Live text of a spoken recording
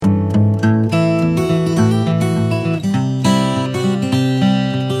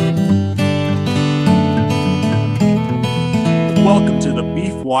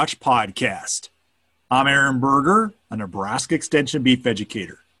Watch podcast. I'm Aaron Berger, a Nebraska Extension beef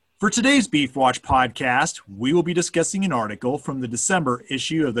educator. For today's Beef Watch podcast, we will be discussing an article from the December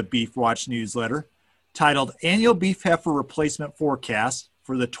issue of the Beef Watch newsletter titled Annual Beef Heifer Replacement Forecast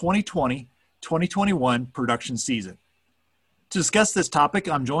for the 2020-2021 production season. To discuss this topic,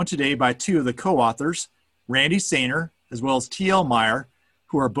 I'm joined today by two of the co-authors, Randy Sainer as well as T.L. Meyer,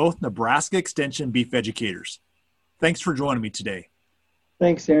 who are both Nebraska Extension beef educators. Thanks for joining me today.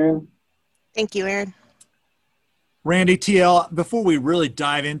 Thanks, Aaron. Thank you, Aaron. Randy, T.L., before we really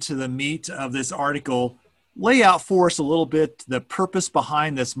dive into the meat of this article, lay out for us a little bit the purpose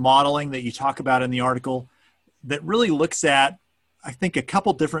behind this modeling that you talk about in the article that really looks at, I think, a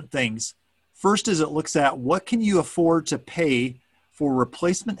couple different things. First is it looks at what can you afford to pay for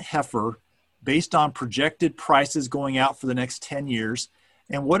replacement heifer based on projected prices going out for the next 10 years,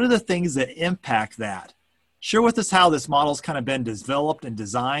 and what are the things that impact that? Share with us how this model's kind of been developed and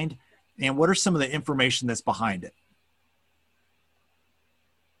designed, and what are some of the information that's behind it?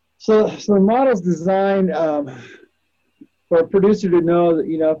 So the model's designed for a producer to know that,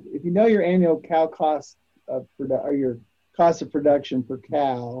 if you know your annual cow cost or your cost of production per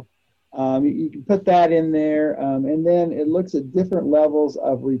cow, you can put that in there, and then it looks at different levels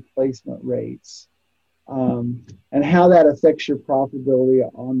of replacement rates and how that affects your profitability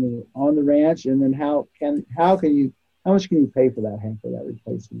on the ranch, and then how much can you pay for that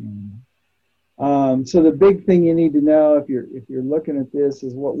replacement animal. So the big thing you need to know if you're looking at this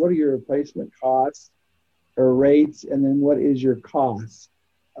is what are your replacement costs or rates, and then what is your cost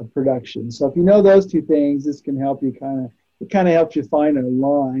of production. So if you know those two things, this can help you it kind of helps you find a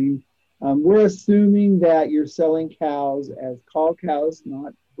line. We're assuming that you're selling cows as call cows,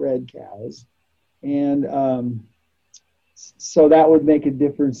 not bred cows. And so that would make a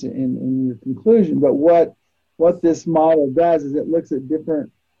difference in your conclusion. But what this model does is it looks at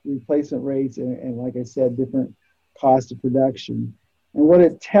different replacement rates and like I said, different cost of production. And what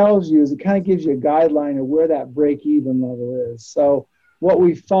it tells you is it kind of gives you a guideline of where that break-even level is. So what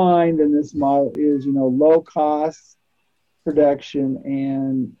we find in this model is, low cost production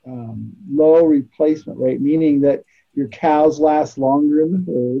and low replacement rate, meaning that your cows last longer in the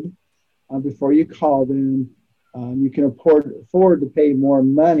herd before you call them. You can afford to pay more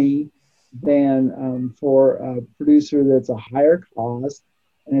money than for a producer that's a higher cost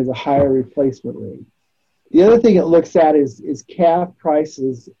and has a higher replacement rate. The other thing it looks at is calf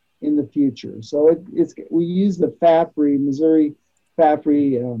prices in the future. So we use the Missouri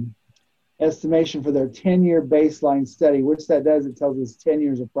FAPRI estimation for their 10-year baseline study, which that does, it tells us 10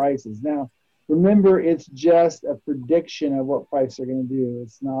 years of prices. Now, remember, it's just a prediction of what price they're going to do.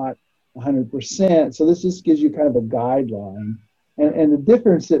 It's not 100%. So this just gives you kind of a guideline. And the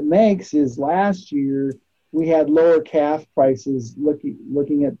difference it makes is last year we had lower calf prices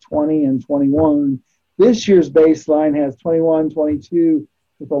looking at 20 and 21. This year's baseline has 21, 22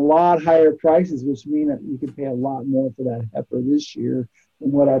 with a lot higher prices, which mean that you could pay a lot more for that heifer this year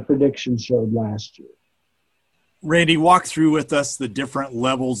than what our prediction showed last year. Randy, walk through with us the different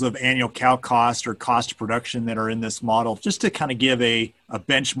levels of annual cow cost or cost of production that are in this model, just to kind of give a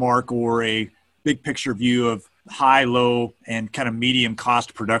benchmark or a big picture view of high, low, and kind of medium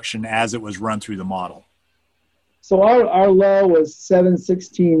cost production as it was run through the model. So our low was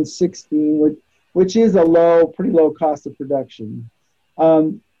 716.16, which is a pretty low cost of production.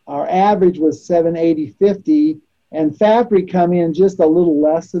 Our average was 780.50, and FAPRI come in just a little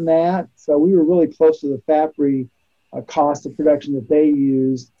less than that. So we were really close to the FAPRI cost of production that they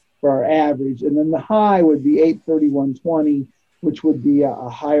used for our average. And then the high would be 831.20, which would be a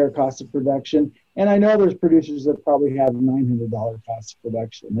higher cost of production. And I know there's producers that probably have $900 cost of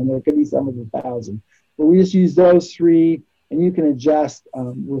production, and there could be some of $1,000. But we just use those three, and you can adjust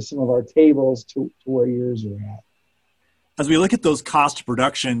with some of our tables to where yours are at. As we look at those cost of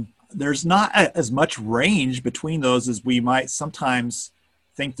production, there's not as much range between those as we might sometimes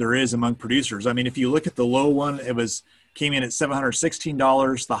think there is among producers. I mean, if you look at the low one, came in at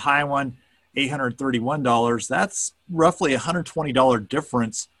 $716. The high one, $831. That's roughly a $120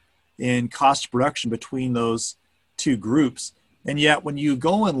 difference in cost of production between those two groups. And yet when you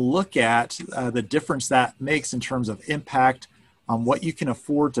go and look at the difference that makes in terms of impact on what you can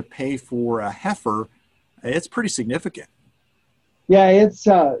afford to pay for a heifer, it's pretty significant. Yeah, it's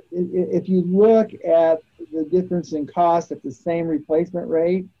if you look at the difference in cost at the same replacement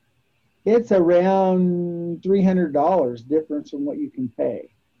rate, it's around $300 difference from what you can pay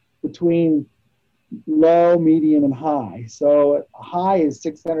between low, medium, and high. So high is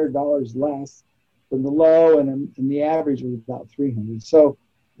 $600 less than the low, and the average was about $300. So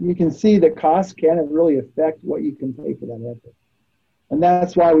you can see that costs can really affect what you can pay for that effort. And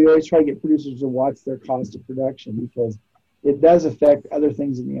that's why we always try to get producers to watch their cost of production, because it does affect other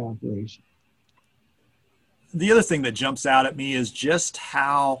things in the operation. The other thing that jumps out at me is just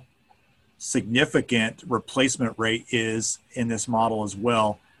how significant replacement rate is in this model as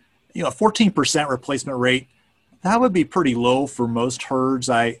well. You know, a 14% replacement rate, that would be pretty low for most herds.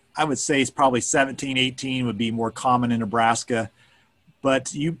 I would say it's probably 17, 18 would be more common in Nebraska.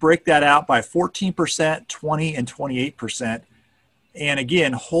 But you break that out by 14%, 20, and 28%. And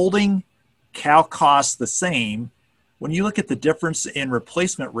again, holding cow costs the same, when you look at the difference in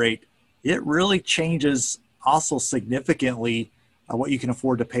replacement rate, it really changes also significantly what you can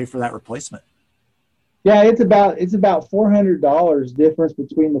afford to pay for that replacement. Yeah, it's about $400 difference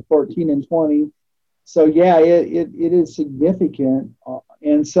between the 14 and 20. So yeah, it is significant.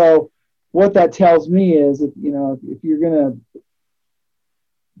 And so what that tells me is, if you're going to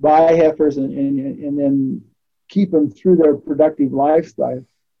buy heifers and then keep them through their productive lifestyle,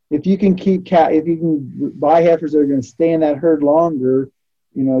 if you can buy heifers that are going to stay in that herd longer,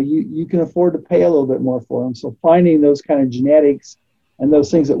 you can afford to pay a little bit more for them. So finding those kind of genetics and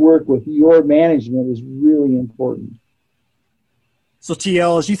those things that work with your management is really important. So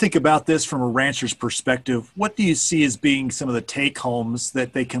TL, as you think about this from a rancher's perspective, what do you see as being some of the take homes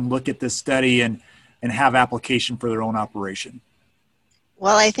that they can look at this study and have application for their own operation?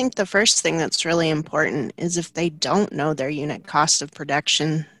 Well, I think the first thing that's really important is if they don't know their unit cost of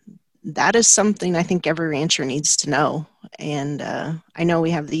production, that is something I think every rancher needs to know. And I know we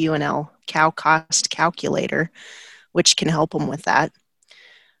have the UNL cow cost calculator, which can help them with that.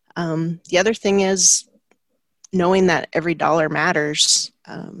 The other thing is knowing that every dollar matters.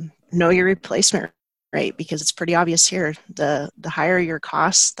 Know your replacement rate, because it's pretty obvious here. The higher your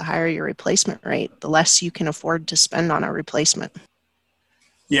costs, the higher your replacement rate, the less you can afford to spend on a replacement.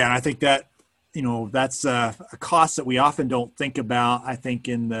 Yeah, and I think that, that's a cost that we often don't think about. I think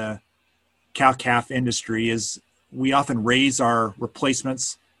in the cow-calf industry is we often raise our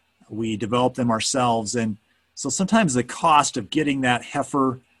replacements. We develop them ourselves. And so sometimes the cost of getting that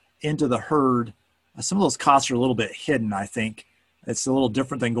heifer into the herd, some of those costs are a little bit hidden, I think. It's a little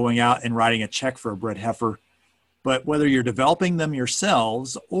different than going out and writing a check for a bred heifer. But whether you're developing them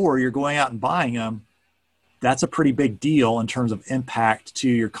yourselves or you're going out and buying them, that's a pretty big deal in terms of impact to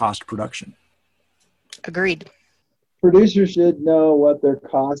your cost of production. Agreed. Producers should know what their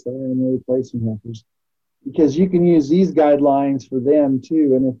costs are in their replacement heifers, because you can use these guidelines for them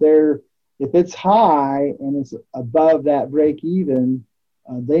too. And if it's high and it's above that break even,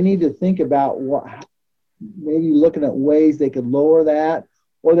 they need to think about maybe looking at ways they could lower that,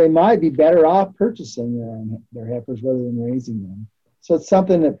 or they might be better off purchasing their heifers rather than raising them. So it's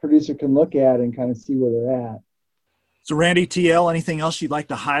something that producer can look at and kind of see where they're at. So Randy, TL, anything else you'd like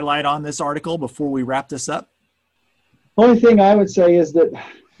to highlight on this article before we wrap this up? Only thing I would say is that,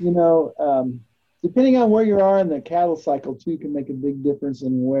 depending on where you are in the cattle cycle too, can make a big difference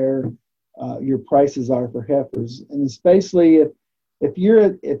in where your prices are for heifers. And especially if you're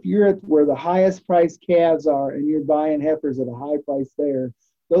at where the highest priced calves are and you're buying heifers at a high price there,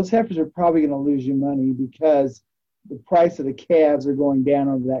 those heifers are probably going to lose you money, because the price of the calves are going down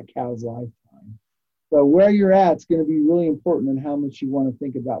over that cow's lifetime. So where you're at is going to be really important in how much you want to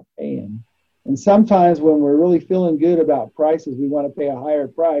think about paying. And sometimes when we're really feeling good about prices, we want to pay a higher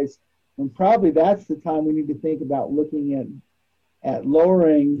price. And probably that's the time we need to think about looking at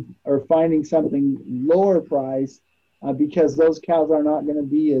lowering or finding something lower price, because those cows are not going to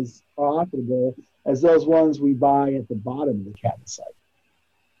be as profitable as those ones we buy at the bottom of the cattle cycle.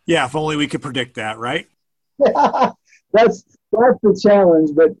 Yeah, if only we could predict that, right? That's the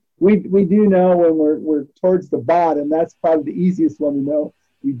challenge, but we do know when we're towards the bottom. That's probably the easiest one to know.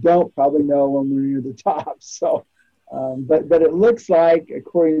 We don't probably know when we're near the top. So, but it looks like,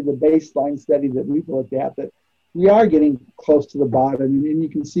 according to the baseline study that we've looked at, that we are getting close to the bottom, and you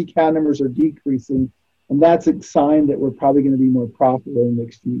can see cow numbers are decreasing, and that's a sign that we're probably going to be more profitable in the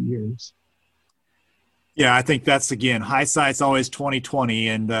next few years. Yeah, I think that's, again, hindsight's always 20/20,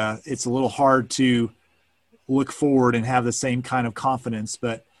 and it's a little hard to look forward and have the same kind of confidence.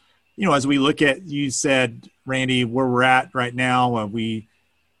 But, as we look at, you said, Randy, where we're at right now,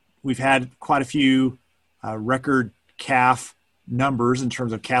 we've had quite a few record calf numbers in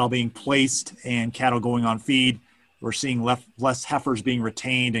terms of cattle being placed and cattle going on feed. We're seeing less heifers being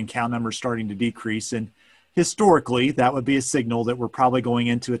retained and cow numbers starting to decrease. And historically, that would be a signal that we're probably going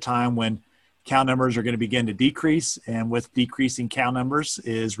into a time when cow numbers are going to begin to decrease, and with decreasing cow numbers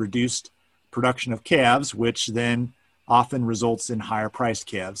is reduced production of calves, which then often results in higher priced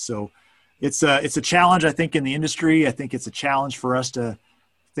calves. So it's a challenge, I think, in the industry. I think it's a challenge for us to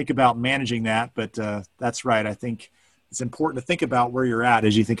think about managing that, but that's right. I think it's important to think about where you're at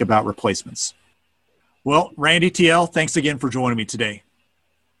as you think about replacements. Well, Randy TL, thanks again for joining me today.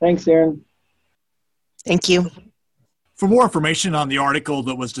 Thanks, Aaron. Thank you. For more information on the article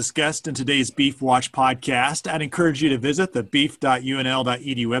that was discussed in today's Beef Watch podcast, I'd encourage you to visit the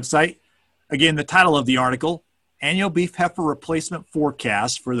beef.unl.edu website. Again, the title of the article, Annual Beef Heifer Replacement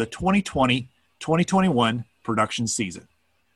Forecast for the 2020-2021 production season.